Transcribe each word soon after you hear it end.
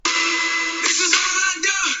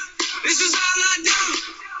This is all I do.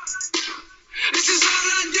 This is all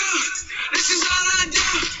I do. This is all I do.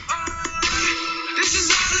 This is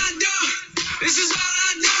all I do. This is all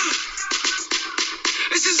I do.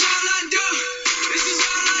 This is all I do. This is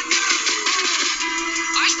all I do.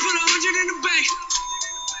 I just put 100 in the bank.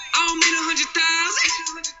 I don't mean 100,000.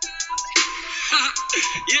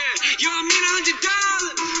 Yeah, yo, I mean $100.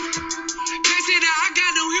 Can't say that I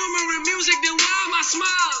got no humor in music, then why am I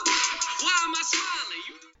smiling? Why am I smiling?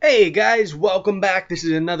 Hey guys, welcome back. This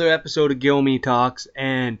is another episode of Gilmy Talks,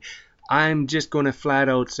 and I'm just going to flat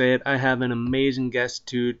out say it. I have an amazing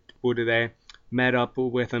guest for today. Met up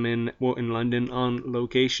with him in London on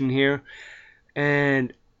location here,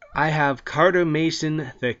 and I have Carter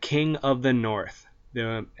Mason, the King of the North.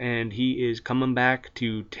 And he is coming back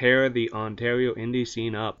to tear the Ontario indie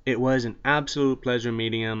scene up. It was an absolute pleasure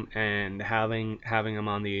meeting him and having him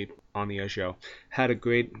on the show. Had a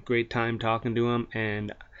great time talking to him,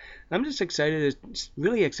 and I'm just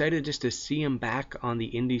really excited just to see him back on the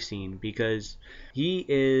indie scene, because he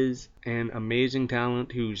is an amazing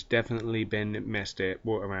talent who's definitely been missed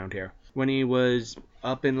around here. When he was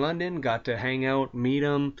up in London, got to hang out, meet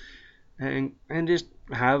him, and just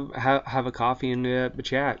have a coffee and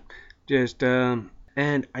chat.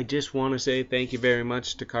 And I just want to say thank you very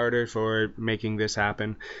much to Carter for making this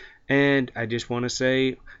happen, and I just want to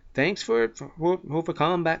say thanks for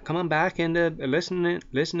coming back and listening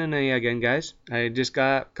again, guys. I just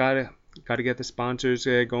gotta get the sponsors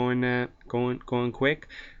going quick,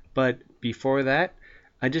 but before that,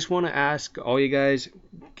 I just want to ask all you guys,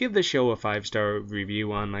 give the show a 5-star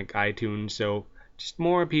review on like iTunes, so just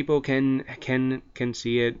more people can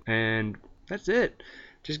see it, and that's it.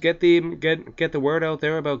 Just get the word out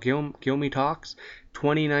there about Gilmy Talks.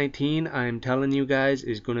 2019, I'm telling you guys,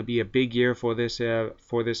 is going to be a big year for this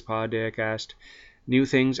podcast. New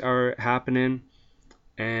things are happening,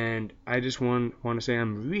 and I just want to say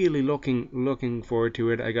I'm really looking forward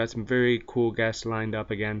to it. I got some very cool guests lined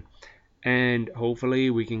up again, and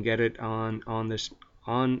hopefully we can get it on the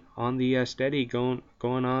steady going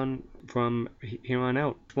on from here on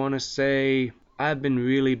out. I want to say I've been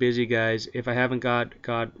really busy, guys. If I haven't got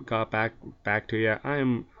back to you,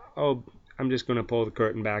 I'm just gonna pull the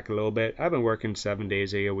curtain back a little bit. I've been working 7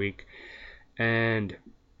 days a week, and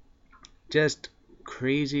just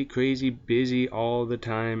crazy busy all the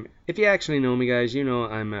time. If you actually know me, guys, you know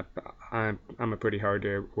I'm a pretty hard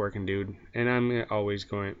working dude, and I'm always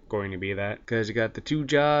going to be that, because I got the 2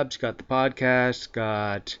 jobs, got the podcast,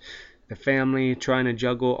 got the family, trying to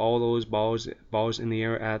juggle all those balls in the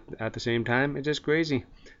air at the same time. It's just crazy.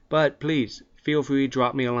 But please feel free to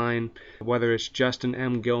drop me a line, whether it's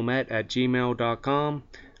justinmgilmet@gmail.com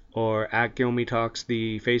or at Gilmy Talks,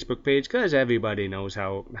 the Facebook page, because everybody knows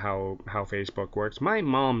how Facebook works. My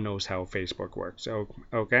mom knows how Facebook works. So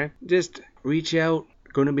okay, just reach out.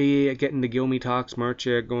 Going to be getting the Gilmy Talks merch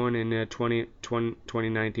going in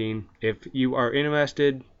 2019. If you are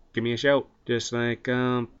interested, give me a shout. Just like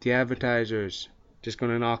the advertisers. Just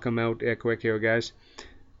going to knock them out quick here, guys.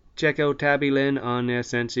 Check out Tabby Lynn on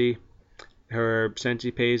Sensi. Her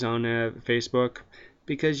Sensi page on Facebook.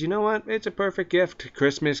 Because you know what? It's a perfect gift.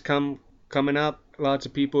 Christmas coming up. Lots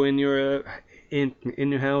of people in your in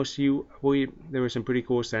your house. There was some pretty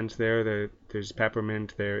cool scents there. There's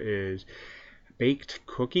peppermint. There is baked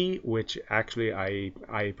cookie, which actually I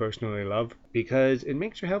personally love, because it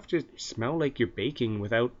makes your house just smell like you're baking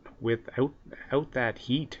without that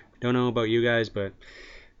heat. Don't know about you guys, but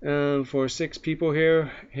for 6 people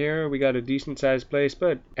here we got a decent sized place,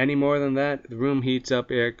 but any more than that, the room heats up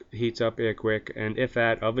air quick, and if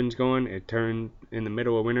that oven's going, it turns in the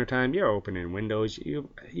middle of winter time, you're opening windows. You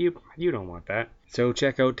don't want that. So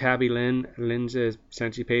check out Tabby Lynn's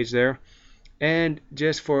Sensi page there. And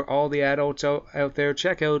just for all the adults out there,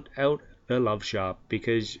 check out the Love Shop,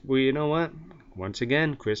 because, well, you know what? Once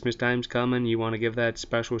again, Christmas time's coming. You want to give that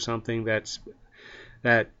special something, that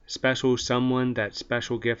special someone, that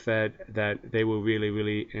special gift that they will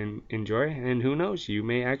really enjoy. And who knows, you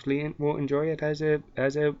may actually will enjoy it as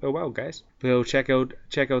well, guys. So check out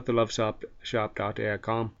the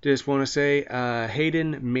loveshop.com. Just want to say,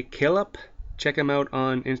 Hayden McKillop. Check him out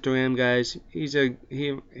on Instagram, guys. He's a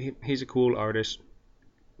cool artist.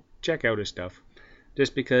 Check out his stuff.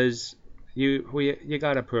 Just because you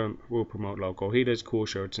gotta promote local. He does cool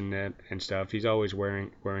shirts and stuff. He's always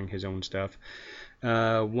wearing his own stuff.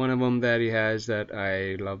 One of them that he has that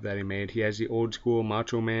I love that he made. He has the old school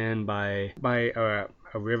Macho Man by a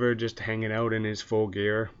river, just hanging out in his full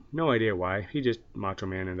gear. No idea why. He just Macho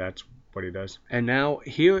Man, and that's what he does. And now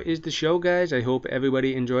here is the show, guys. I hope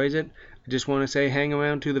everybody enjoys it. I just want to say hang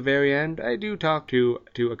around to the very end. I do talk to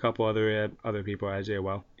a couple other people as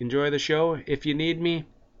well. Enjoy the show. If you need me,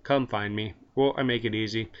 come find me. Well, I make it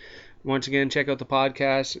easy. Once again, check out the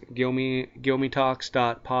podcast,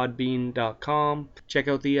 gilmetalks.podbean.com. Check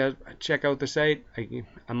out the site.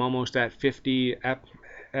 I'm almost at 50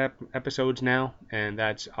 episodes now, and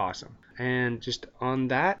that's awesome. And just on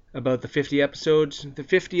that, about the 50 episodes, the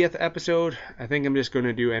 50th episode, I think I'm just going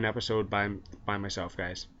to do an episode by myself,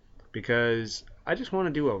 guys, because I just want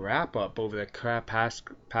to do a wrap up over the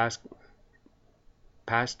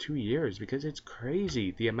past 2 years, because it's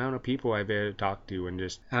crazy the amount of people I've talked to and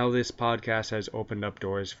just how this podcast has opened up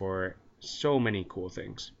doors for so many cool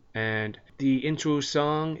things. And the intro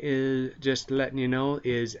song is just letting you know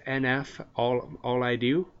is NF All I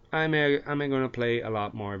Do. I'm going to play a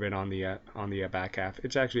lot more of it on the back half.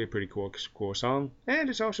 It's actually a pretty cool song, and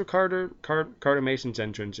it's also Carter Mason's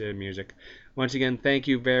entrance music. Once again, thank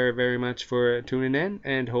you very, very much for tuning in,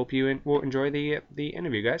 and hope you will enjoy the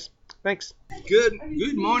interview, guys. Thanks.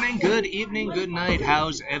 Good morning, good evening, good night.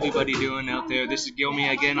 How's everybody doing out there? This is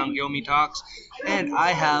Gilmy again on Gilmy Talks, and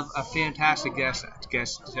I have a fantastic guest.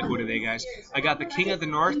 What are they, guys? I got the King of the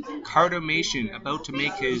North, Carter Mason, about to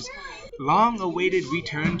make his long-awaited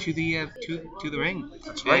return to the ring.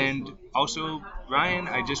 That's right. And also, Ryan,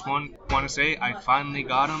 I just want to say I finally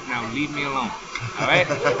got him. Now leave me alone. All right.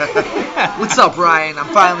 What's up, Ryan?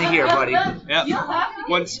 I'm finally here, buddy. Yeah.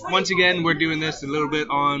 Once again, we're doing this a little bit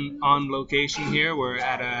on location here. We're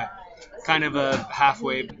at a kind of a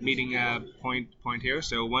halfway meeting point here.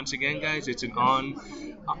 So once again, guys, it's an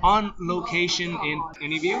on location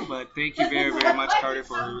interview. But thank you very, very much, Carter,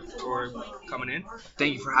 for coming in.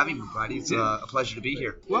 Thank you for having me, buddy. It's a pleasure to be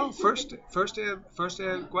here. Well, first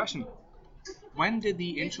question. When did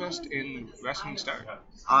the interest in wrestling start?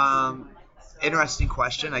 Interesting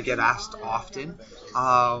question. I get asked often.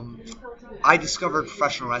 I discovered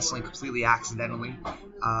professional wrestling completely accidentally.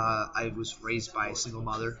 I was raised by a single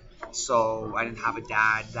mother, so I didn't have a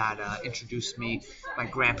dad that introduced me. My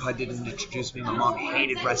grandpa didn't introduce me. My mom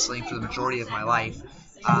hated wrestling for the majority of my life.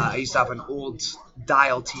 I used to have an old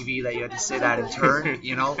dial TV that you had to sit at and turn,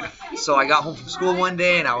 So I got home from school one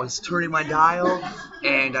day and I was turning my dial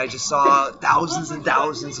and I just saw thousands and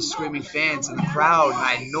thousands of screaming fans in the crowd, and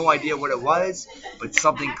I had no idea what it was, but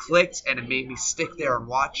something clicked and it made me stick there and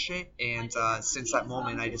watch it. And since that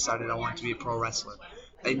moment, I decided I wanted to be a pro wrestler.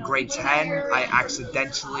 In grade 10, I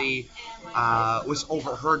accidentally was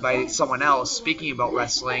overheard by someone else speaking about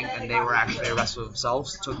wrestling, and they were actually a wrestler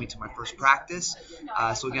themselves. It took me to my first practice.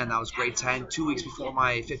 So again, that was grade 10, 2 weeks before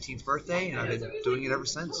my 15th birthday, and I've been doing it ever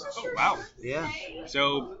since. Oh, wow. Yeah.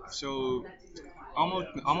 So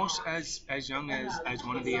almost as young as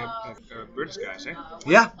one of the British guys, eh?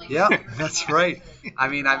 Yeah, that's right. I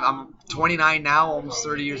mean, I'm 29 now, almost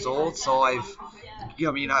 30 years old, so I've a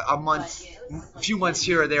few months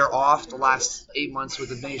here or there off, the last 8 months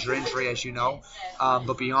with a major injury, as you know.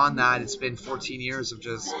 But beyond that, it's been 14 years of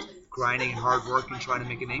just grinding and hard work and trying to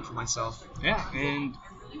make a name for myself. Yeah, and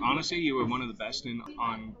honestly, you were one of the best in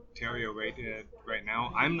Ontario right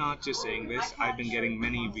now. I'm not just saying this. I've been getting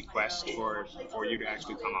many requests for you to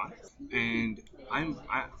actually come on. And I'm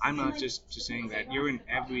not just saying that. You're in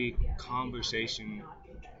every conversation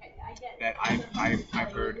that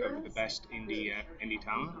I've heard of the best indie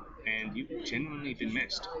talent, and you've genuinely been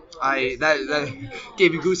missed. That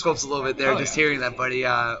gave me goosebumps a little bit there, hearing that, buddy.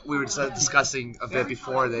 We were discussing a bit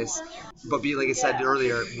before this, but like I said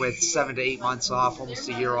earlier, with 7 to 8 months off, almost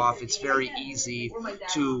a year off, it's very easy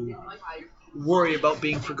to worry about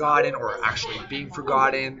being forgotten or actually being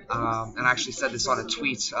forgotten. And I actually said this on a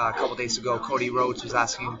tweet a couple days ago. Cody Rhodes was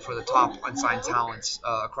asking for the top unsigned talents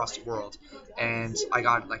across the world, and I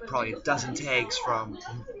got probably a dozen tags from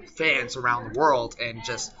fans around the world, and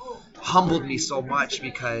just humbled me so much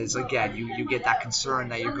because, again, you get that concern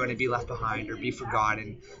that you're going to be left behind or be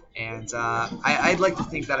forgotten. And I'd like to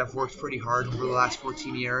think that I've worked pretty hard over the last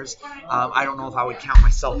 14 years. I don't know if I would count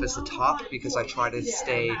myself as the top, because I try to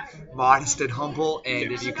stay modest and humble.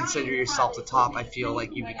 And if you consider yourself the top, I feel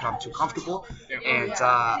like you become too comfortable. And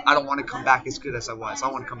I don't want to come back as good as I was.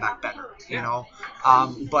 I want to come back better,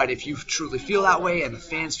 But if you truly feel that way and the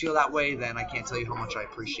fans feel that way, then I can't tell you how much I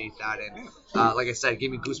appreciate that. And like I said, it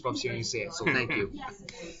gave me goosebumps hearing you say it. So thank you.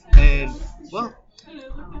 And, well,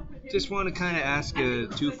 just want to kind of ask a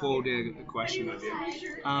twofold question of you.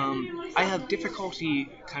 I have difficulty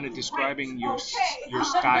kind of describing your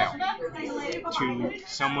style to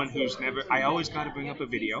someone who's never. I always got to bring up a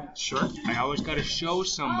video. Sure. I always got to show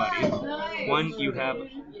somebody. One, you have.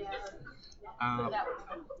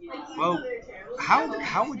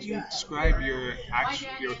 how would you describe your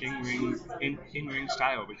in-ring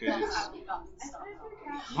style? Because it's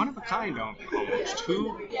one of a kind almost.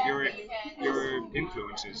 Who your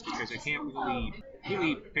influences? Because I can't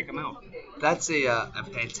really pick them out. That's a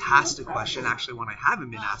fantastic question, actually, one I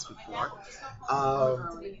haven't been asked before.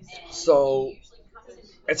 So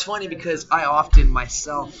it's funny because I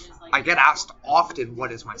get asked often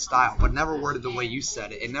what is my style, but never worded the way you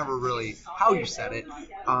said it, and never really how you said it.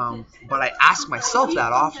 But I ask myself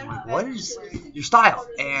that often, like, what is your style?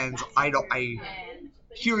 And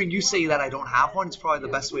hearing you say that I don't have one is probably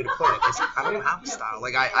the best way to put it. It's like, I don't have a style.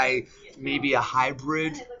 Like I maybe a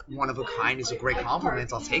hybrid, one of a kind is a great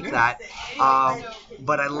compliment. I'll take that.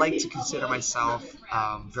 But I like to consider myself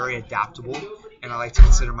very adaptable, and I like to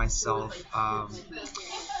consider myself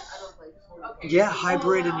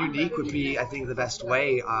hybrid and unique would be, I think, the best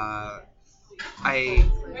way. I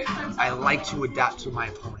like to adapt to my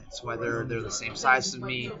opponents, whether they're the same size as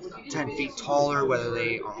me, 10 feet taller, whether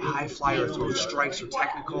they are high flyer or throw strikes or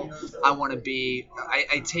technical.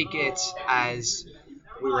 I take it as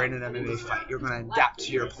we were in an MMA fight. You're going to adapt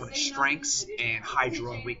to your opponent's strengths and hide your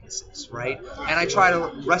own weaknesses, right? And I try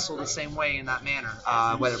to wrestle the same way in that manner,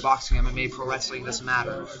 whether boxing, MMA, pro wrestling, doesn't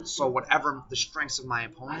matter. So whatever the strengths of my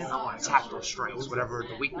opponent, I want to attack those strengths. Whatever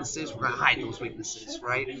the weaknesses, we're going to hide those weaknesses,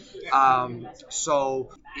 right? I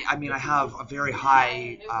have a very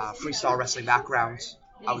high freestyle wrestling background.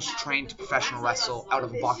 I was trained to professional wrestle out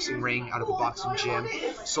of a boxing ring, out of a boxing gym.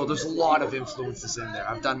 So there's a lot of influences in there.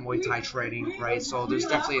 I've done Muay Thai training, right? So there's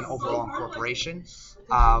definitely an overall incorporation.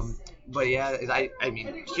 But yeah, I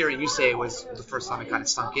mean, hearing you say it was the first time it kind of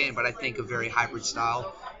sunk in, but I think a very hybrid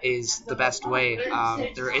style is the best way.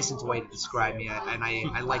 There isn't a way to describe me, and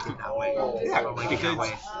I like it that way. Yeah,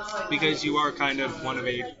 because you are kind of one of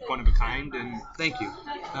a kind, and thank you.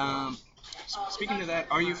 Speaking of that,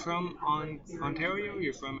 are you from Ontario?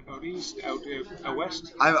 You're from out east, out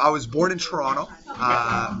west? I was born in Toronto.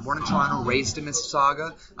 Raised in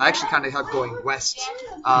Mississauga. I actually kind of had going west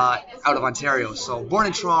out of Ontario. So born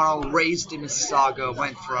in Toronto, raised in Mississauga,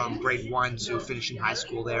 went from grade 1 to finishing high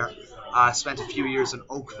school there. Spent a few years in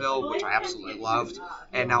Oakville, which I absolutely loved,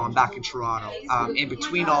 and now I'm back in Toronto. In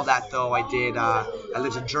between all that, though, I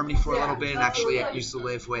lived in Germany for a little bit, and actually I used to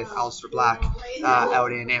live with Alistair Black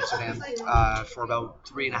out in Amsterdam for about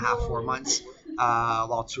 3.5-4 months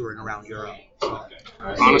while touring around Europe. So.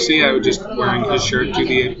 Honestly, I was just wearing his shirt to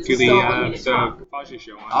the Fozzy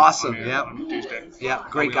show on Tuesday. Yeah,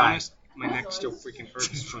 great guy. Honest, my neck still freaking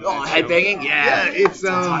hurts from headbanging? Yeah, it's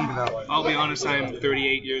I'll be honest, I'm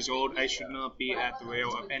 38 years old. I should not be at the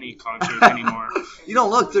rail of any concert anymore. You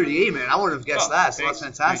don't look 38, man. I wouldn't have guessed that. So thanks,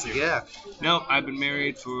 that's fantastic. Yeah. No, I've been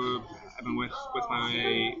with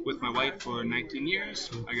my wife for 19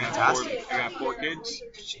 years. I got 4 kids.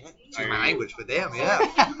 Excuse my language, but damn, yeah.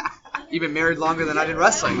 You've been married longer than I've been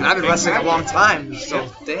wrestling. And I've been wrestling a long time, so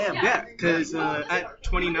damn. Yeah, because at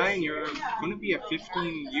 29, you're going to be a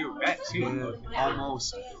 15-year vet soon. Yeah,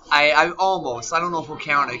 almost. I almost. I don't know if we'll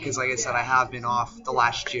count it because, like I said, I have been off the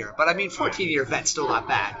last year. But I mean, 14-year vet's still not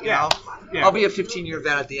bad. You know? Yeah. I'll be a 15-year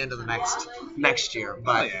vet at the end of the next year.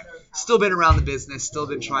 But still been around the business. Still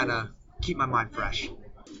been trying to keep my mind fresh.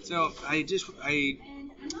 So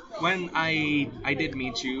when I did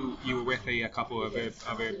meet you, you were with a couple of the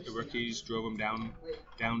rookies. Drove them down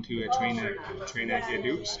to train at the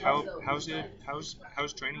Dukes. How's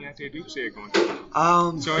training at the Dukes going?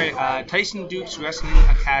 Tyson Dukes Wrestling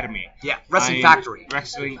Academy. Yeah, Wrestling Factory.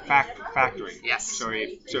 Wrestling Factory. Yes.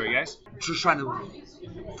 Sorry, guys. Just trying to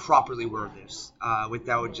properly word this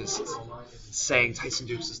without just saying Tyson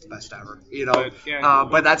Dukes is the best ever. You know,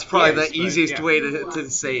 but that's probably the easiest way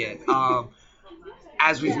to say it.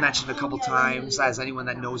 As we've mentioned a couple times, as anyone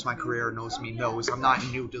that knows my career or knows me knows, I'm not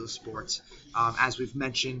new to the sport. As we've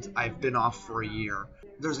mentioned, I've been off for a year.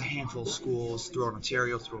 There's a handful of schools throughout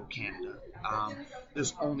Ontario, throughout Canada.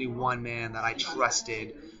 There's only one man that I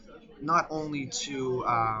trusted, not only to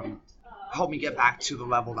help me get back to the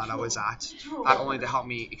level that I was at, not only to help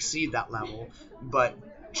me exceed that level, but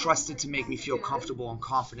trusted to make me feel comfortable and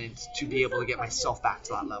confident to be able to get myself back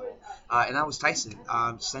to that level. And that was Tyson.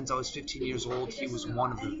 Since I was 15 years old, he was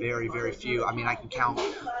one of the very, very few. I mean, I can count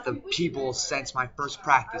the people since my first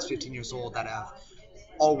practice, 15 years old, that have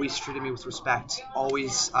always treated me with respect,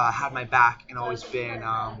 always had my back, and always been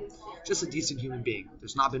just a decent human being.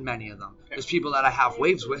 There's not been many of them. There's people that I have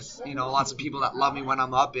waves with, lots of people that love me when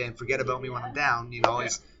I'm up and forget about me when I'm down,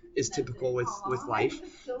 is typical with life.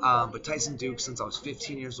 But Tyson Duke, since I was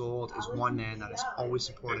 15 years old, is one man that has always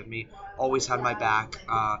supported me, always had my back.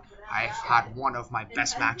 I've had one of my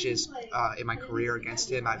best matches in my career against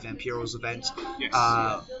him at Vampiro's event. Yes.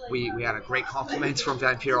 We had a great compliment from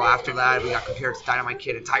Vampiro after that. We got compared to Dynamite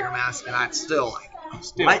Kid and Tiger Mask, and that's still like,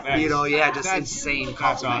 what? Just insane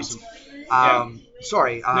compliments. Awesome.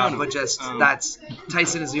 Sorry, No. but just that's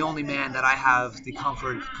Tyson is the only man that I have the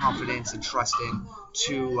confidence, and trust in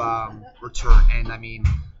to return. And I mean,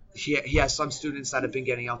 he has some students that have been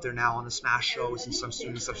getting out there now on the Smash shows, and some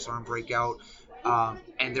students that are starting to break out.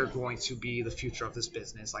 And they're going to be the future of this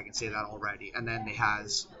business. I can say that already. And then he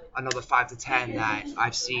has another 5 to 10 that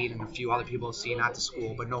I've seen, and a few other people have seen at the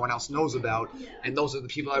school, but no one else knows about. And those are the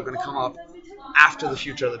people that are going to come up after the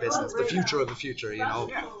future of the business, the future of the future. You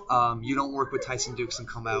don't work with Tyson Dukes and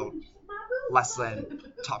come out less than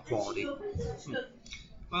top quality.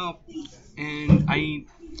 Well, and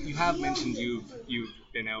you have mentioned you've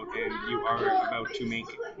been out and you are about to make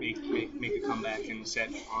a comeback and set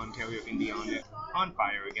Ontario Indie on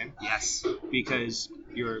fire again. Yes. Because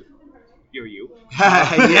you're you.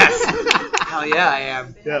 Yes. Hell yeah, I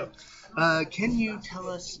am. Yeah. Can you tell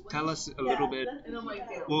us a little bit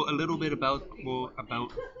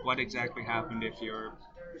about what exactly happened, if you're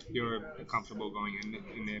comfortable going into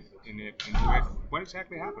it? What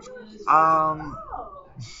exactly happened?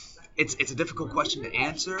 It's a difficult question to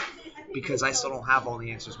answer because I still don't have all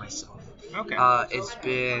the answers myself. Okay. It's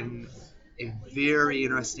been a very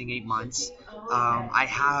interesting 8 months.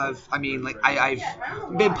 I've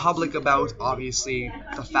been public about, obviously,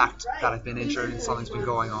 the fact that I've been injured and something's been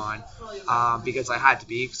going on, because I had to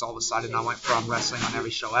be, because all of a sudden I went from wrestling on every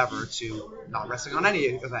show ever to not wrestling on any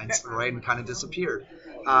events, right, and kind of disappeared.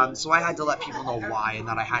 So I had to let people know why, and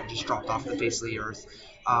that I hadn't just dropped off the face of the earth.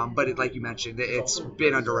 But like you mentioned, it's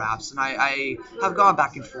been under wraps, and I have gone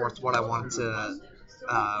back and forth what I wanted to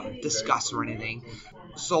discuss or anything.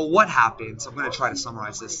 So what happened? I'm going to try to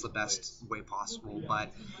summarize this the best way possible,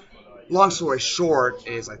 but long story short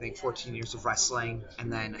is, I think, 14 years of wrestling,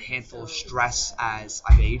 and then a handful of stress as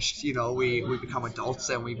I've aged. We become adults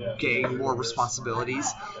and we gain more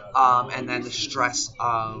responsibilities, and then the stress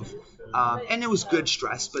of, and it was good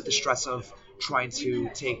stress, but the stress of trying to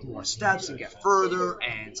take more steps and get further,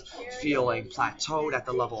 and feeling plateaued at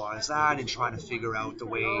the level I was at, and trying to figure out the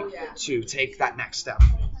way to take that next step.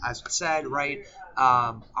 As I said, right,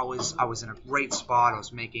 I was in a great spot. I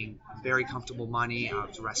was making very comfortable money. I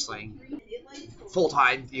was wrestling full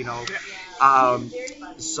time,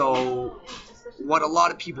 So what a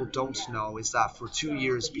lot of people don't know is that for 2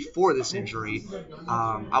 years before this injury,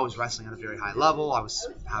 I was wrestling at a very high level. I was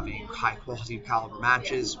having high quality caliber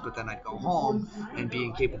matches, but then I'd go home and be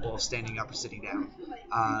incapable of standing up or sitting down.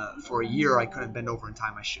 For a year, I couldn't bend over and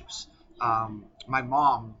tie my shoes. My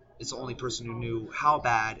mom is the only person who knew how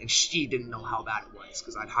bad, and she didn't know how bad it was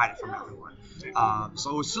because I'd hide it from everyone.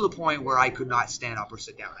 So it was to the point where I could not stand up or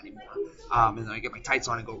sit down anymore. And then I get my tights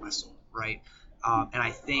on and go wrestle, right? And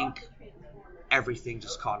I think everything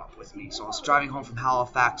just caught up with me. So I was driving home from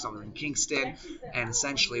Halifax, I was in Kingston, and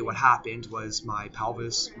essentially what happened was my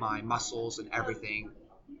pelvis, my muscles, and everything,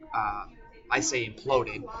 I say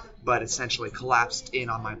imploded, but essentially collapsed in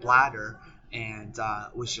on my bladder, and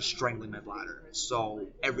was just strangling my bladder. So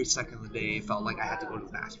every second of the day, it felt like I had to go to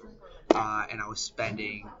the bathroom. And I was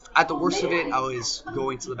spending, at the worst of it, I was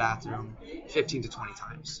going to the bathroom 15 to 20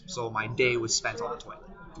 times. So my day was spent on the toilet,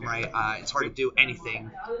 right? It's hard to do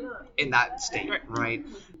anything in that state, right?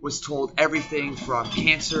 Was told everything from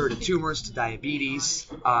cancer to tumors to diabetes,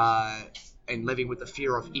 and living with the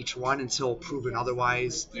fear of each one until proven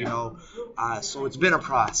otherwise, So it's been a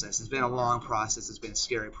process. It's been a long process. It's been a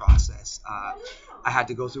scary process. I had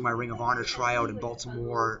to go through my Ring of Honor tryout in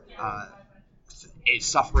Baltimore,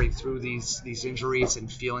 suffering through these injuries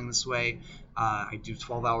and feeling this way. I do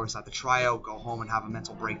 12 hours at the tryout, go home and have a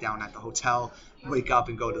mental breakdown at the hotel, wake up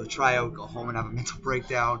and go to the tryout, go home and have a mental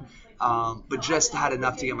breakdown. But just had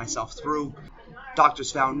enough to get myself through.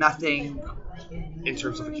 Doctors found nothing in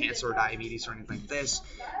terms of a cancer or diabetes or anything like this.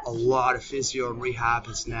 A lot of physio and rehab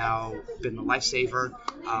has now been the lifesaver.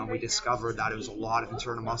 We discovered that it was a lot of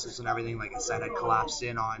internal muscles and everything. Like I said, I'd collapsed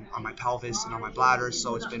in on my pelvis and on my bladder,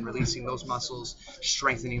 so it's been releasing those muscles,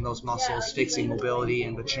 strengthening those muscles, fixing mobility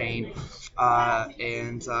in the chain. I've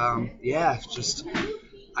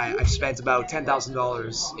spent about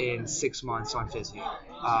 $10,000 in 6 months on physio.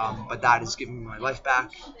 but that has given me my life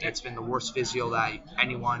back. It's been the worst physio that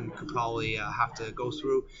anyone could probably have to go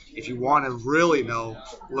through. If you want to really know,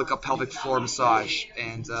 look up pelvic floor massage,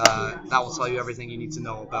 and that will tell you everything you need to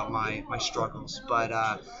know about my struggles.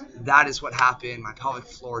 But that is what happened. My pelvic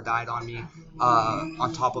floor died on me,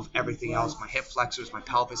 on top of everything else. My hip flexors, my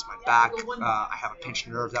pelvis, my back. I have a pinched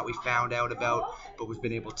nerve that we found out about, but we've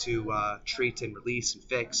been able to treat and release and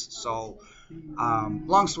fix. So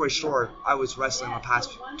long story short, I was wrestling the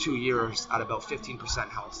past 2 years at about 15%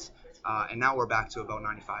 health. And now we're back to about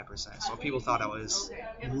 95%. So people thought I was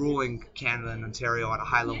ruling Canada and Ontario at a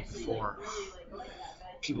high level before.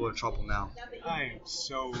 People are in trouble now.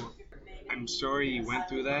 I'm sorry you went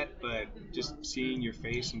through that, but just seeing your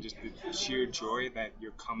face and just the sheer joy that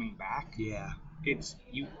you're coming back. Yeah. It's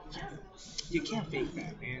you can't fake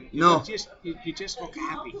that, man. No. You just look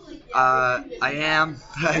happy. I am.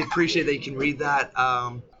 I appreciate that you can read that.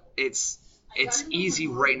 It's easy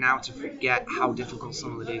right now to forget how difficult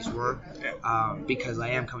some of the days were, because I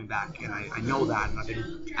am coming back, and I know that, and I've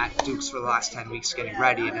been at Duke's for the last 10 weeks getting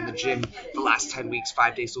ready, and in the gym the last 10 weeks,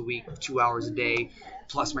 5 days a week, 2 hours a day,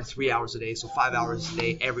 plus my 3 hours a day, so 5 hours a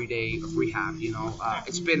day every day of rehab.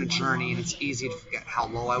 It's been a journey, and it's easy to forget how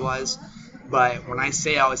low I was. But when I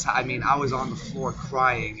say I was on the floor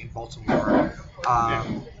crying in Baltimore,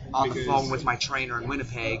 on the phone with my trainer in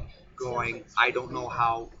Winnipeg, going, I don't know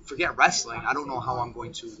how, forget wrestling, I don't know how I'm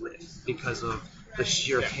going to live because of the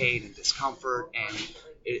sheer pain and discomfort and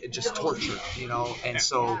it just torture, and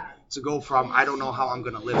so to go from I don't know how I'm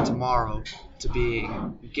going to live tomorrow to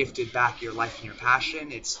being gifted back your life and your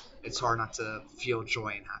passion, it's hard not to feel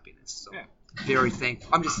joy and happiness. So very thankful.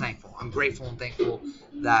 I'm just thankful. I'm grateful and thankful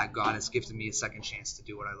that God has gifted me a second chance to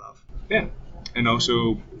do what I love. Yeah, and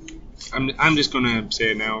also I'm just gonna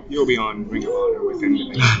say it now. You'll be on Ring of Honor within the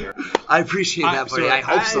next year. I appreciate that, buddy. I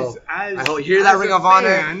hope so. I hope you hear that, Ring of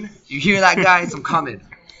Honor. You hear that, guys? I'm coming.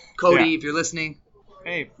 Cody, if you're listening.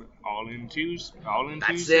 Hey, all in twos.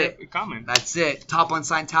 That's it. Coming. That's it. Top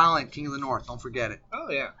unsigned talent, King of the North. Don't forget it. Oh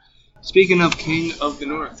yeah. Speaking of King of the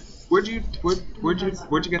North, where'd you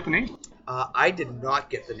get the name? I did not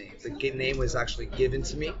get the name. The name was actually given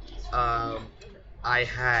to me. I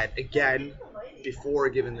had, again, before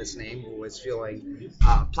given this name, was feeling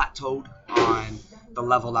plateaued on the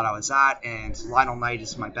level that I was at, and Lionel Knight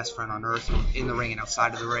is my best friend on earth, in the ring and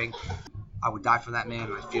outside of the ring. I would die for that man,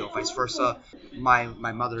 and I feel vice versa. My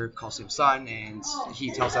mother calls him son, and he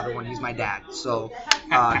tells everyone he's my dad. So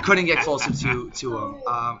couldn't get closer to him.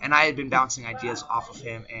 And I had been bouncing ideas off of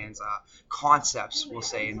him and concepts, we'll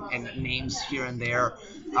say, and names here and there.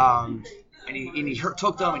 And he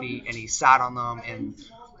took them and he sat on them, and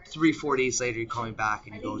 3-4 days later he called me back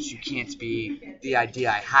and he goes, you can't be the idea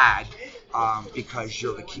I had because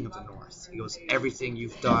you're the King of the North. He goes, everything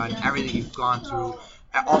you've done, everything you've gone through,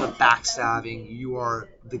 all the backstabbing, you are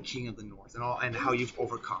the King of the North, and how you've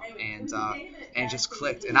overcome, and just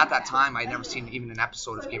clicked. And at that time, I'd never seen even an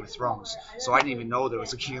episode of Game of Thrones, so I didn't even know there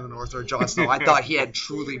was a King of the North or a Jon Snow. I thought he had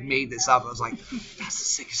truly made this up. I was like, that's the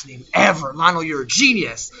sickest name ever, Lionel. You're a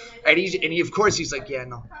genius. And he of course he's like, yeah,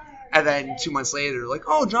 no. And then 2 months later, like,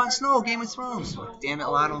 oh, Jon Snow, Game of Thrones. I'm like, damn it,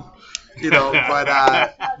 Lionel.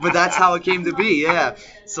 But that's how it came to be. Yeah.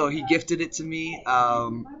 So he gifted it to me.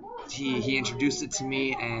 He introduced it to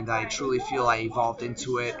me, and I truly feel I evolved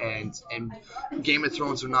into it. And Game of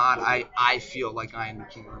Thrones or not, I feel like I am the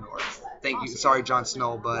King of the North. Thank you. Sorry, Jon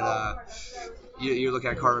Snow, but you're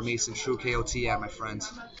looking at Carter Mason, true KOTM, my friend.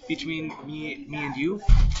 Between me and you,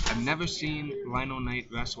 I've never seen Lionel Knight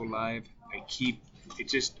wrestle live. He's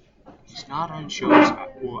not on shows.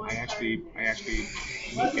 Well, I actually make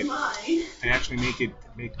it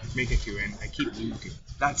to, and I keep losing.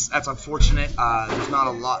 That's unfortunate. There's not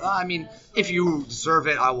a lot. I mean, if you deserve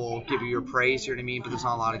it, I will give you your praise. You know what I mean? But there's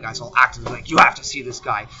not a lot of guys who'll actively like, you have to see this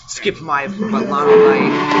guy. Skip my Lionel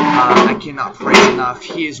Knight. I cannot praise enough.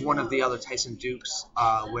 He is one of the other Tyson Dukes.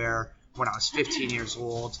 Where when I was 15 years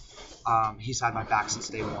old, he's had my back since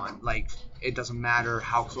day one. Like, it doesn't matter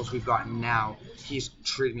how close we've gotten now. He's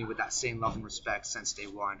treated me with that same love and respect since day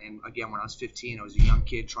one. And again, when I was 15, I was a young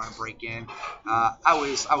kid trying to break in.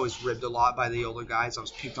 I was ribbed a lot by the older guys. I was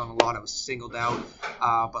picked on a lot. I was singled out.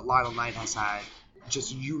 But Lionel Knight has had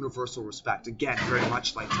just universal respect. Again, very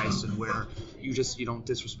much like Tyson, where you don't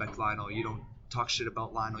disrespect Lionel. You don't talk shit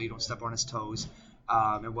about Lionel. You don't step on his toes.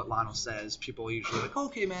 And what Lionel says, people are usually like,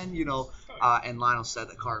 okay, man, and Lionel said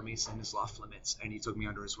that Carter Mason is off limits, and he took me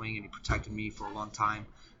under his wing, and he protected me for a long time,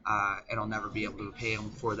 and I'll never be able to repay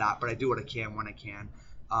him for that, but I do what I can when I can.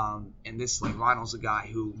 And this, like, Lionel's a guy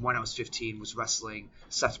who, when I was 15, was wrestling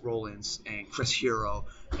Seth Rollins and Chris Hero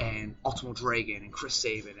and Ultimo Dragon and Chris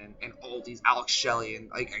Sabin and all these Alex Shelley, and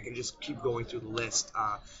like I can just keep going through the list.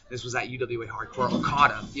 This was at UWA Hardcore.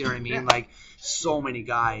 Okada, you know what I mean? Yeah. Like so many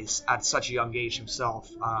guys at such a young age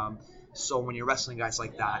himself. So when you're wrestling guys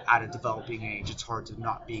like that at a developing age, it's hard to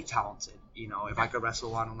not be talented. You know, if I could wrestle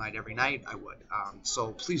Lionel Knight every night, I would.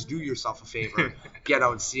 So please do yourself a favor, get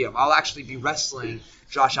out and see him. I'll actually be wrestling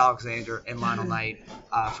Josh Alexander and Lionel Knight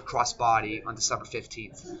for Crossbody on December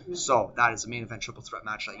 15th. So that is a main event triple threat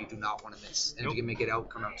match that you do not want to miss. And if you can make it out,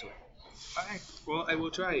 come out to it. All right. Well, I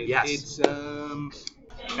will try it. Yes. It's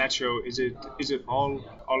that show. Is it all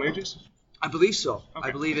ages? I believe so. Okay.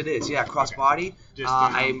 I believe it is. Yeah, Crossbody. Just,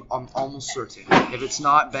 I'm almost certain. If it's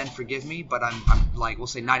not, Ben, forgive me, but I'm like we'll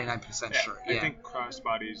say 99% sure. I Yeah. think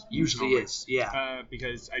crossbodies Usually is. Yeah.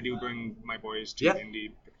 because I do bring my boys to Yeah.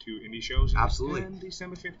 indie shows. Absolutely. And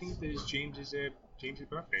December 15th is James's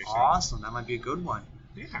birthday. So Awesome. That might be a good one.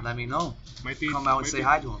 yeah, Let me know. might be. Come out and might say be-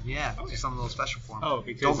 hi to him. Yeah. Oh, Do yeah. something a little special for him. Oh,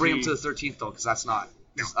 because Don't bring him the- to the 13th though, because that's not.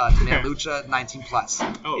 No. Demand Lucha 19 plus.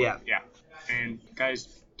 Oh Yeah. yeah. And guys,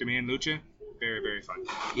 Demand Lucha, very very fun.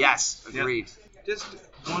 Yes. Yeah. Agreed. Just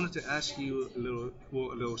wanted to ask you a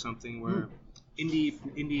little something where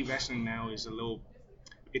indie wrestling now is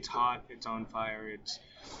it's hot, it's on fire,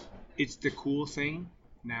 it's the cool thing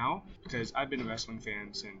now, because I've been a wrestling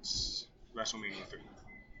fan since WrestleMania 3.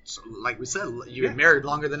 So, like we said, you've Yeah. been married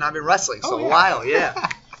longer than I've been wrestling, so Oh, yeah. a while. Yeah.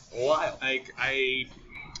 A while. Like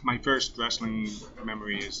my first wrestling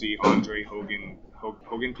memory is the Andre Hogan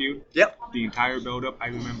feud. Yep. The entire build-up, I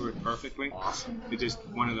remember it perfectly. Awesome. It's just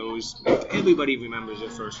one of those. Everybody remembers their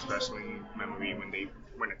first wrestling memory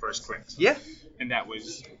when it first clicked, Yeah. and that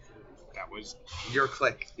was. Your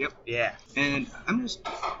click. Yep. Yeah. And I'm just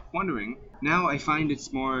wondering. Now I find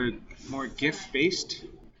it's more GIF based.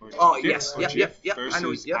 Oh, yes. Yep. Versus I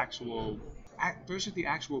know. Yep. versus the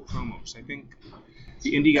actual promos. I think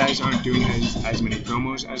the indie guys aren't doing as many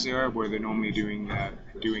promos as they are, where they're normally doing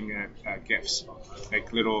GIFs,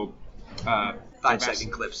 like little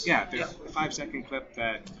 5-second clips. Yeah, they're Yep. 5-second clip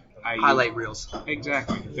that I Highlight reels.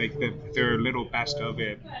 Exactly, like their little best of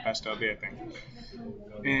it thing.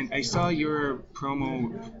 And I saw your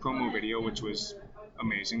promo video, which was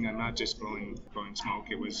amazing. I'm not just blowing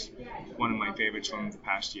smoke. It was one of my favorites from the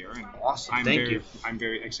past year, and Awesome. Thank you. I'm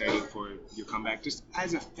very excited for your comeback. Just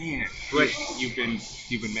as a fan, Right. you've been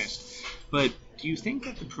missed. But do you think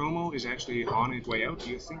that the promo is actually on its way out?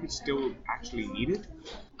 Do you think it's still actually needed?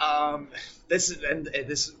 This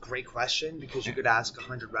is a great question, because you could ask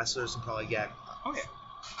 100 wrestlers and probably get Oh yeah.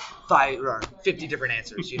 5 or 50 different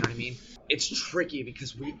answers. You know what I mean? It's tricky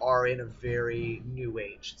because we are in a very new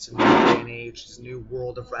age. It's a new day and age. It's a new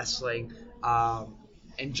world of wrestling.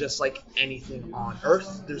 And just like anything on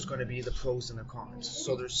earth, there's going to be the pros and the cons.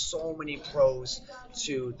 So there's so many pros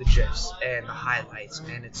to the GIFs and the highlights,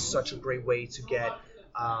 and it's such a great way to get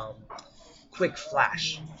quick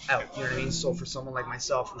flash out. You know what I mean? So for someone like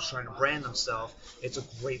myself who's trying to brand themselves, it's a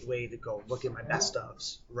great way to go look at my best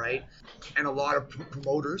ofs, right? And a lot of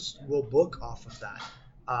promoters will book off of that.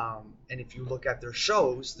 And if you look at their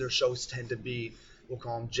shows tend to be, we'll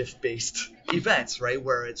call them GIF-based events, right?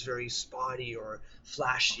 Where it's very spotty or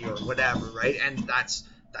flashy or whatever, right? And that's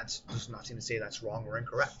there's nothing to say that's wrong or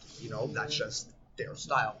incorrect. You know, that's just their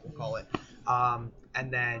style, we'll call it. And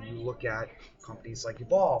then you look at companies like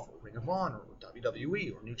Evolve or Ring of Honor or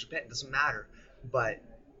WWE or New Japan, it doesn't matter. But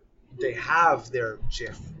they have their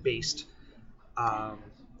GIF-based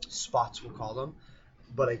spots, we'll call them.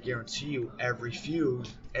 But I guarantee you, every feud,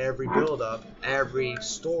 every build-up, every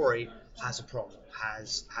story has a promo,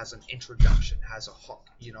 has an introduction, has a hook.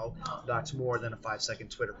 You know, that's more than a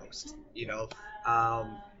 5-second Twitter post. You know,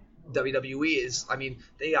 WWE is, I mean,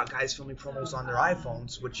 they got guys filming promos on their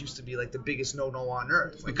iPhones, which used to be like the biggest no-no on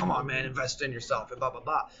earth. Like, come on, man, invest in yourself and blah blah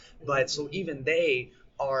blah. But so even they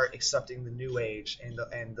are accepting the new age and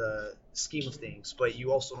the scheme of things. But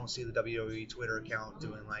you also don't see the WWE Twitter account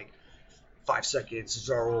doing like 5 seconds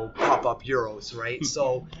Cesaro pop-up Euros, right?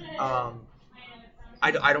 So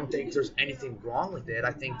I don't think there's anything wrong with it.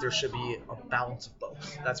 I think there should be a balance of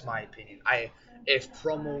both. That's my opinion. If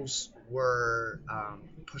promos were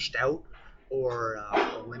pushed out or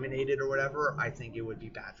eliminated or whatever, I think it would be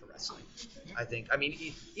bad for wrestling. I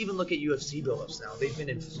mean, even look at UFC build-ups now. They've been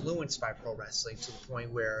influenced by pro wrestling to the point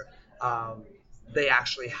where they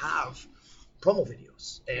actually have promo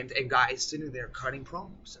videos and guys sitting there cutting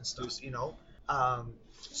promos and stuff, you know.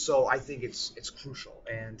 So I think it's crucial,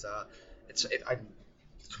 and I'm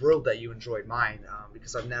thrilled that you enjoyed mine,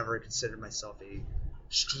 because I've never considered myself a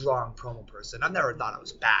strong promo person. I've never thought I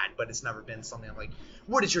was bad, but it's never been something I'm like,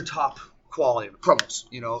 what is your top quality of promos,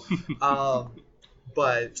 you know?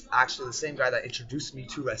 But actually, the same guy that introduced me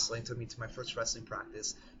to wrestling, took me to my first wrestling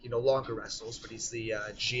practice, he no longer wrestles, but he's the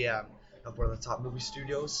GM of one of the top movie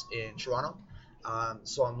studios in Toronto.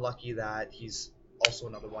 So I'm lucky that he's also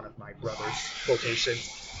another one of my brother's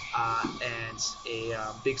quotations, and a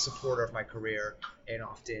big supporter of my career, and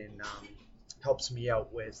often helps me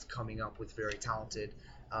out with coming up with very talented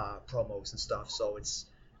promos and stuff. So it's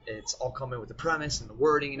all coming with the premise and the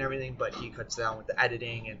wording and everything, but he cuts down with the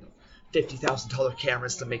editing and $50,000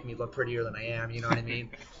 cameras to make me look prettier than I am. You know what I mean?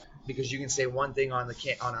 Because you can say one thing on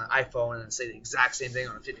on an iPhone and then say the exact same thing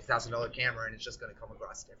on a $50,000 camera, and it's just going to come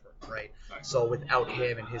across different, right? So without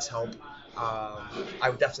him and his help,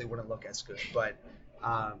 I definitely wouldn't look as good. But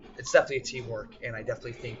it's definitely a teamwork, and I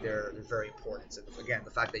definitely think they're very important. And again,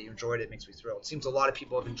 the fact that you enjoyed it makes me thrilled. It seems a lot of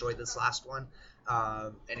people have enjoyed this last one,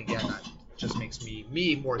 and again, that just makes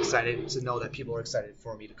me more excited to know that people are excited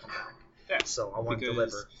for me to come back. Yeah, so I want to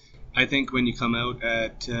deliver. I think when you come out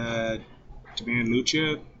at Demand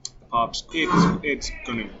Lucha, Pops, it's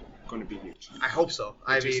gonna be huge. I hope so.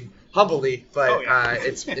 I mean, humbly, but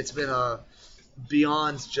it's been a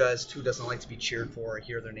beyond just who doesn't like to be cheered for or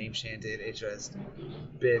hear their name chanted. It's just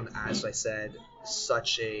been, as I said,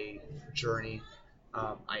 such a journey.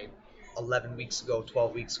 11 weeks ago,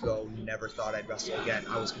 12 weeks ago, never thought I'd wrestle again.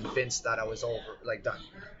 I was convinced that I was over, like done.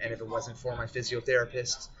 And if it wasn't for my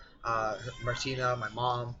physiotherapist, Martina, my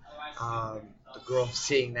mom, the girl I'm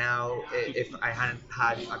seeing now, if I hadn't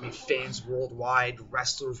had, fans worldwide,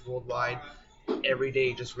 wrestlers worldwide, every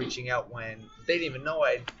day just reaching out when they didn't even know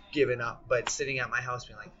I'd given up, but sitting at my house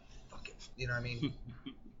being like, fuck it, you know what I mean?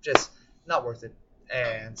 Just not worth it.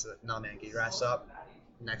 And nah, man, get your ass up.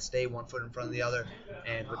 Next day, one foot in front of the other.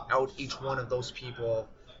 And without each one of those people,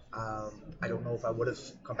 I don't know if I would have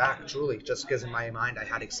come back, truly, just because in my mind I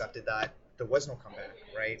had accepted that there was no comeback,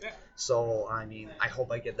 right? Yeah. So, I mean, I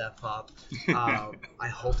hope I get that pop.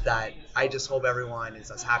 I just hope everyone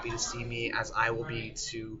is as happy to see me as I will be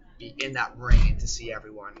to be in that ring and to see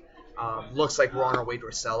everyone. Looks like we're on our way to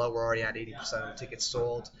Arcella. We're already at 80% of the tickets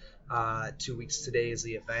sold. 2 weeks today is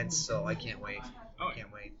the event, so I can't wait. I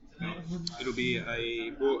can't wait. No, it'll be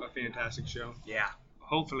a fantastic show. Yeah.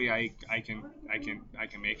 Hopefully I can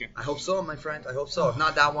make it. I hope so, my friend. I hope so. If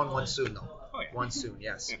not that one soon though. Oh, yeah. One soon,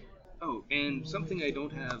 yes. Yeah. Oh, and something I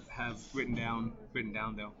don't have written down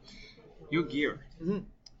though. Your gear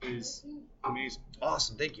is amazing.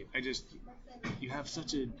 Awesome, thank you. You have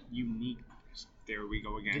such a unique. There we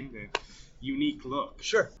go again. The unique look.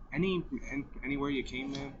 Sure. Anywhere you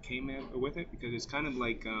came with it, because it's kind of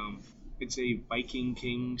like it's a Viking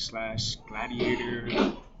King /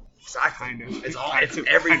 gladiator. Exactly. Kind of. It's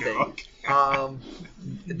everything.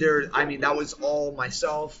 That was all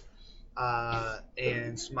myself.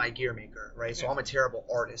 And my gear maker, right? So I'm a terrible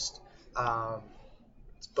artist.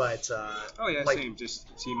 Same.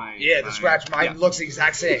 Just see my the scratch. Mine looks the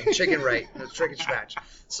exact same. Chicken scratch.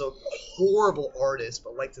 So horrible artist,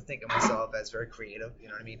 but like to think of myself as very creative. You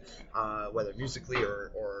know what I mean? Whether musically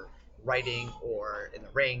or writing or in the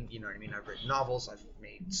ring. You know what I mean? I've written novels, I've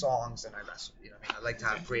made songs, and I wrestle. You know what I mean? I like to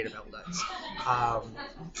have creative outlets.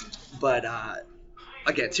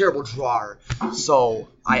 Again, terrible drawer. So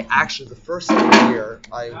the first time here,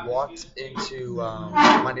 I walked into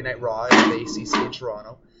Monday Night Raw at the ACC in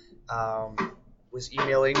Toronto. Was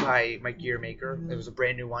emailing my gear maker. It was a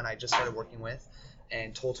brand new one I just started working with,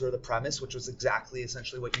 and told her the premise, which was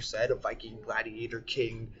essentially what you said, a Viking, gladiator,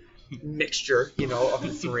 king mixture, of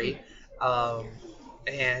the three.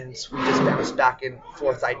 And we just bounced back and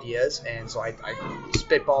forth ideas, and so I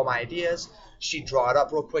spitball my ideas. She'd draw it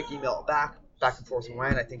up real quick, email it back and forth and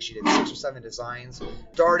went. I think she did 6 or 7 designs.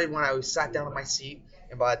 Started when I sat down in my seat,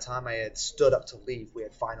 and by the time I had stood up to leave, we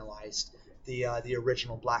had finalized the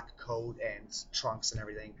original black coat and trunks and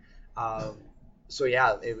everything.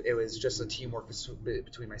 It was just a teamwork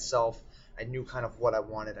between myself. I knew kind of what I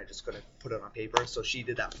wanted. I just couldn't put it on paper, so she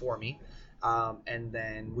did that for me. And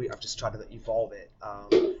then I've just tried to evolve it.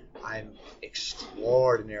 I'm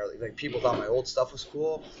extraordinarily, people thought my old stuff was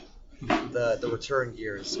cool. The return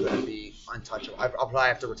gear is going to be untouchable. I'll probably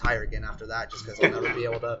have to retire again after that, just because I'll never be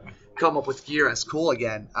able to come up with gear as cool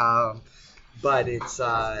again. But it's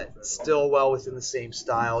still well within the same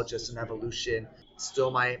style, just an evolution. Still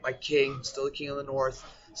my king, still the king of the north,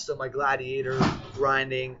 still my gladiator,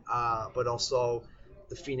 grinding, but also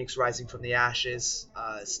the phoenix rising from the ashes.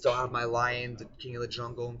 Still have my lion, the king of the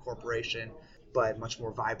jungle incorporation, but much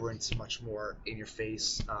more vibrant, much more in your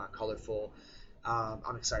face, colorful.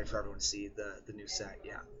 I'm excited for everyone to see the new set.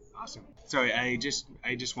 Yeah. Awesome. Sorry, I just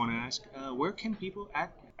want to ask, where can people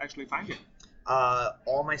actually find you?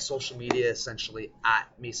 All my social media essentially at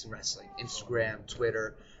Mason Wrestling, Instagram,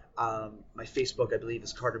 Twitter. My Facebook, I believe,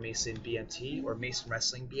 is Carter Mason BMT or Mason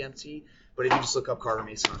Wrestling BMT. But if you just look up Carter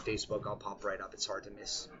Mason on Facebook, I'll pop right up. It's hard to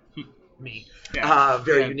miss me. Yeah.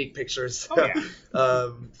 Very Yeah. unique pictures. Oh, yeah.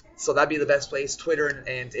 So that'd be the best place. Twitter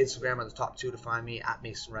and Instagram are the top two to find me, at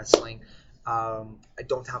Mason Wrestling. I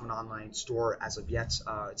don't have an online store as of yet.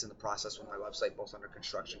 It's in the process with my website, both under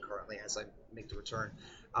construction currently as I make the return.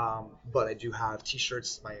 But I do have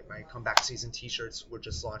t-shirts. My comeback season t-shirts were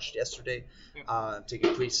just launched yesterday. I'm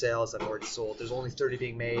taking pre-sales. I've already sold. There's only 30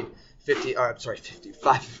 being made. 55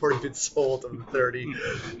 have already been sold of the 30.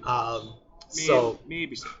 So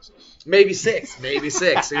maybe 6. maybe six.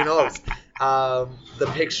 Who knows? The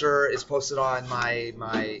picture is posted on my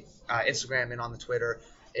Instagram and on the Twitter.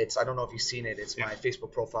 I don't know if you've seen it. It's my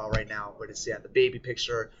Facebook profile right now, but it's the baby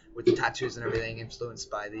picture with the tattoos and everything, influenced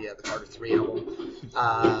by the Carter 3 album.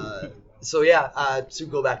 To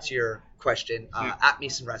go back to your question, at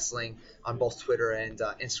Mason Wrestling on both Twitter and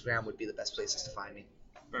Instagram would be the best places to find me.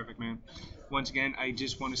 Perfect, man. Once again, I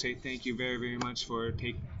just want to say thank you very, very much for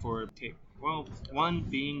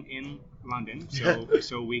being in London,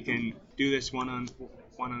 so we can do this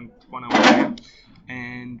one-on-one,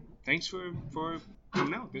 and thanks for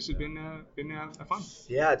coming out. This has been a fun.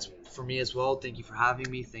 Yeah, it's for me as well. Thank you for having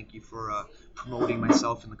me. Thank you for promoting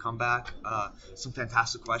myself in the comeback. Some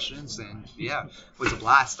fantastic questions, and yeah, it was a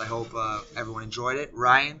blast. I hope everyone enjoyed it.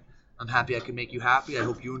 Ryan, I'm happy I could make you happy. I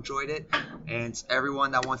hope you enjoyed it. And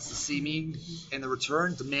everyone that wants to see me in the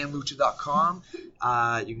return, demandlucha.com.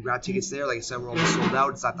 You can grab tickets there. Like I said, we're almost sold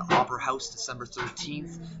out. It's at the Opera House, December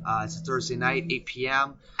 13th. It's a Thursday night, 8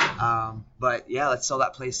 p.m. But yeah, let's sell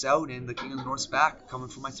that place out. And the King of the North's back, coming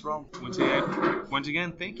for my throne. Once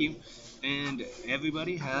again, thank you. And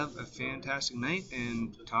everybody have a fantastic night,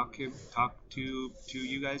 and talk to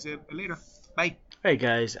you guys later. Bye. Hey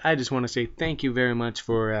guys, I just want to say thank you very much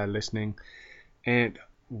for listening. And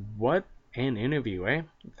what an interview, eh?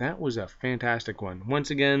 That was a fantastic one.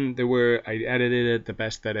 Once again, I edited it the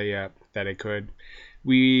best that I could.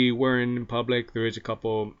 We were in public. There was a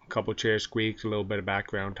couple chair squeaks, a little bit of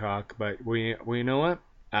background talk, but we know what?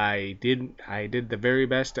 I did the very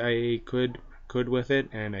best I could with it,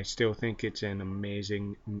 and I still think it's an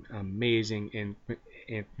amazing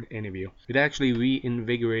interview. It actually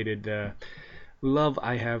reinvigorated the love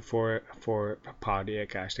I have for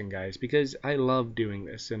podcasting, guys, because I love doing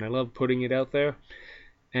this and I love putting it out there.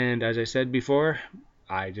 And as I said before,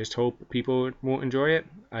 I just hope people will enjoy it.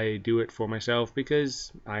 I do it for myself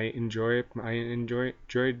because I enjoy it. I enjoy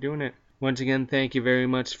doing it. Once again, thank you very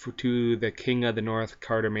much to the King of the North,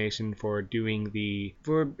 Carter Mason, for doing the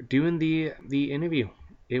interview.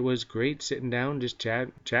 It was great sitting down, just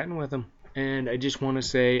chatting with him. And I just want to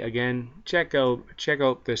say again, check out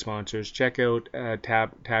the sponsors. Check out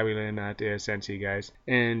Tabulin at Sensi, guys,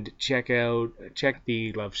 and check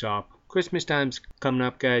the Love Shop. Christmas time's coming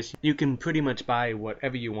up, guys. You can pretty much buy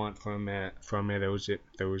whatever you want from those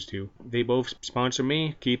two. They both sponsor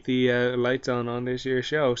me. Keep the lights on this year's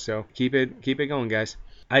show. So keep it going, guys.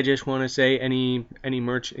 I just want to say any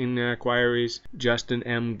merch inquiries,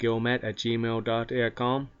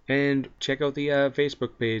 justinmgilmet@gmail.com, and check out the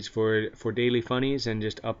Facebook page for daily funnies and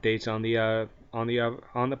just updates on the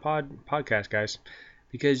podcast, guys.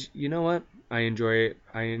 Because you know what, I enjoy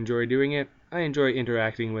doing it. I enjoy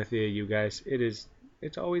interacting with you guys. It's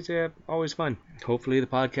always fun. Hopefully the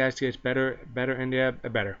podcast gets better and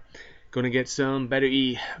better. Gonna get some better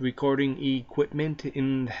recording equipment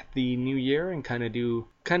in the new year and kind of do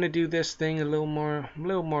this thing a little more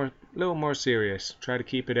serious. Try to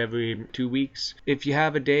keep it every 2 weeks. If you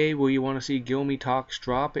have a day where you want to see Gilmy Talks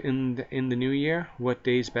drop in the new year, what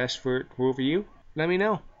day's best for you? Let me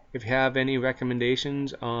know. If you have any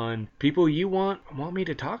recommendations on people you want me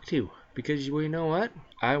to talk to, because you know what,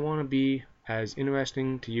 I want to be as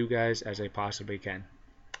interesting to you guys as I possibly can.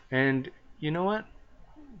 And you know what?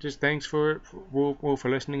 Just thanks for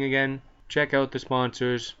listening again. Check out the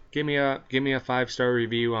sponsors. Give me a 5-star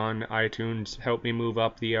review on iTunes. Help me move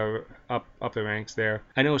up the ranks there.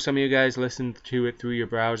 I know some of you guys listen to it through your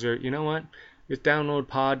browser. You know what? Just download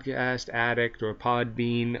Podcast Addict or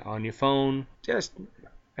Podbean on your phone.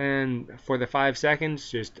 And for the 5 seconds,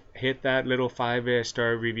 just hit that little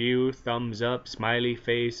 5-star review, thumbs up, smiley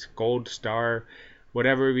face, gold star.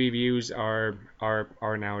 Whatever reviews are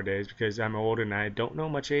nowadays, because I'm old and I don't know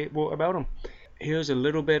much about them. Here's a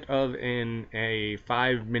little bit of a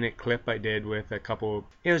 5-minute clip I did with a couple.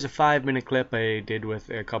 Here's a 5-minute clip I did with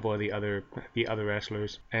a couple of the other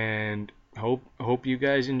wrestlers, and hope you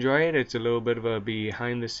guys enjoy it. It's a little bit of a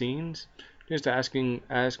behind the scenes, just asking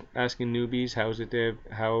newbies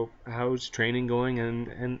how's training going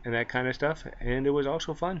and that kind of stuff. And it was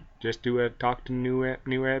also fun just to talk to new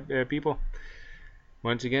people.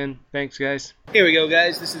 Once again, thanks, guys. Here we go,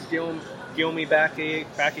 guys. This is Gilmy back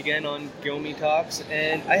again on Gilmy Talks,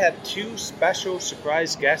 and I have two special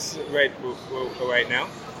surprise guests right now.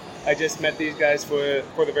 I just met these guys for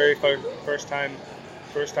the very first time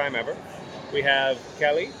ever. We have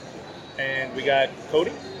Kelly, and we got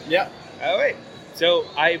Cody. Yeah. All right. So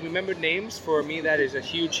I remembered names. For me, that is a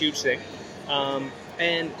huge thing.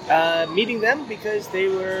 And meeting them because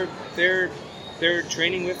they're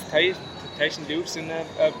training with Tyson Dukes in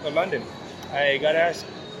London. I gotta ask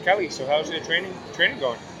Kelly. So how's the training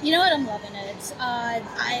going? You know what? I'm loving it.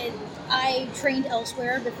 I trained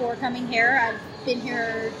elsewhere before coming here. I've been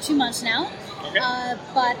here 2 months now. Okay.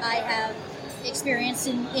 But I have experience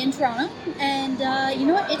in Toronto, and you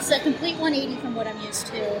know what? It's a complete 180 from what I'm used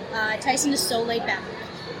to. Tyson is so laid back.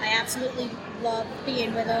 I absolutely love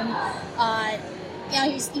being with him.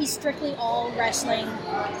 He's strictly all wrestling.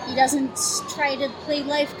 He doesn't try to play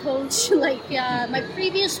life coach like my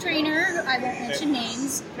previous trainer. I won't mention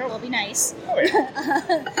names. I'll be nice. Oh,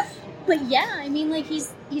 yeah. But yeah, I mean, like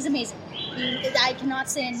he's amazing. I cannot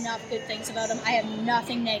say enough good things about him. I have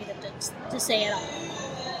nothing negative to say at all.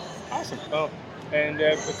 Awesome. Oh, and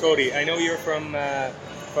Cody, I know you're from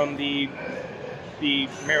the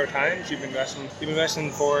Maritimes. You've been wrestling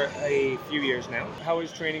for a few years now. How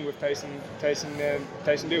is training with Tyson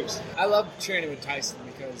Dukes? I love training with Tyson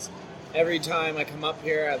because every time I come up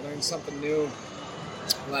here, I learn something new.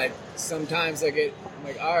 Like sometimes I'm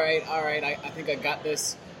like, all right, I think I got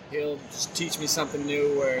this. He'll just teach me something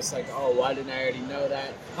new where it's like, oh, why didn't I already know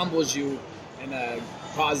that? Humbles you in a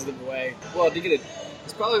positive way. Well,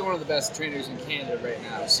 he's probably one of the best trainers in Canada right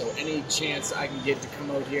now. So any chance I can get to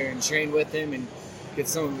come out here and train with him and get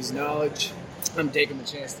some of his knowledge, I'm taking the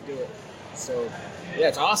chance to do it. So yeah,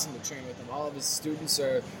 it's awesome to train with him. All of his students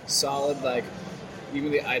are solid. Like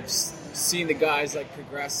I've seen the guys like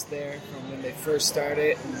progress there from when they first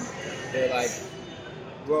started, and they're like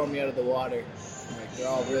blowing me out of the water. Like they're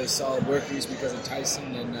all really solid workers because of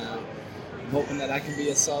Tyson, and I'm hoping that I can be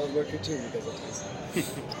a solid worker too because of Tyson.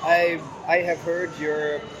 I have heard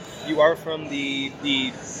you are from the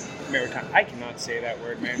Maritime. I cannot say that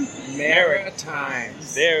word, man.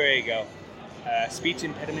 Maritimes. There we go. Speech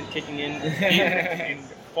impediment kicking in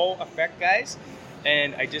full effect, guys.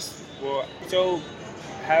 And I just so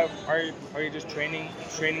are you just training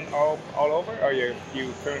all over? Are you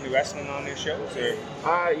currently wrestling on your shows or?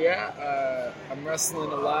 I'm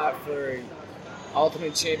wrestling a lot for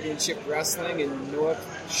Ultimate Championship Wrestling and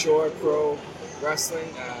North Shore Pro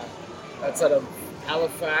Wrestling. That's out of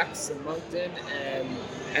Halifax and Moncton, and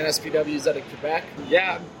NSPW is out of Quebec.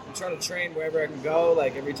 Yeah, I'm trying to train wherever I can go.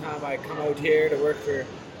 Like every time I come out here to work for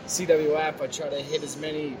CWF, I try to hit as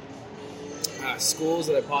many schools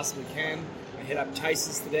that I possibly can. I hit up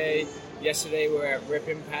Tyson's today. Yesterday we were at Rip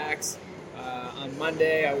Impacts. On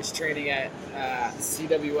Monday I was training at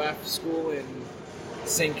CWF school in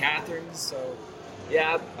St. Catharines. So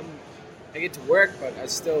yeah, I get to work, but I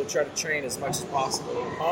still try to train as much as possible.